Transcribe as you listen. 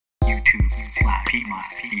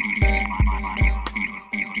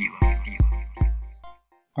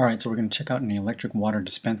Alright, so we're going to check out an electric water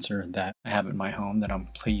dispenser that I have in my home that I'm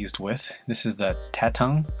pleased with. This is the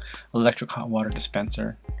Tatung electric hot water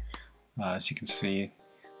dispenser. As you can see,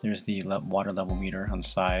 there's the water level meter on the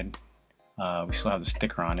side. We still have the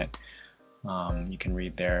sticker on it. You can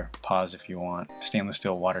read there, pause if you want. Stainless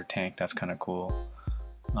steel water tank, that's kind of cool.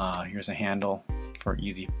 Here's a handle for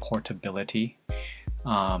easy portability.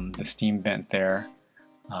 The steam vent there,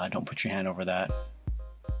 don't put your hand over that.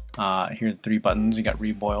 Here's the 3 buttons. You got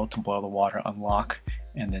reboil to boil the water, unlock,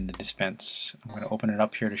 and then the dispense. I'm going to open it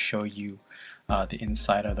up here to show you the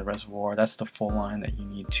inside of the reservoir. That's the full line that you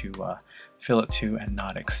need to fill it to and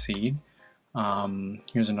not exceed.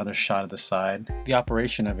 Here's another shot of the side. The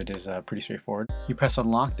operation of it is pretty straightforward. You press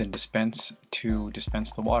unlock, then dispense to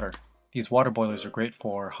dispense the water. These water boilers are great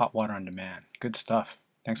for hot water on demand. Good stuff.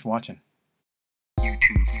 Thanks for watching.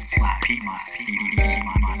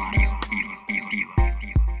 YouTube/PeepMYSteelo.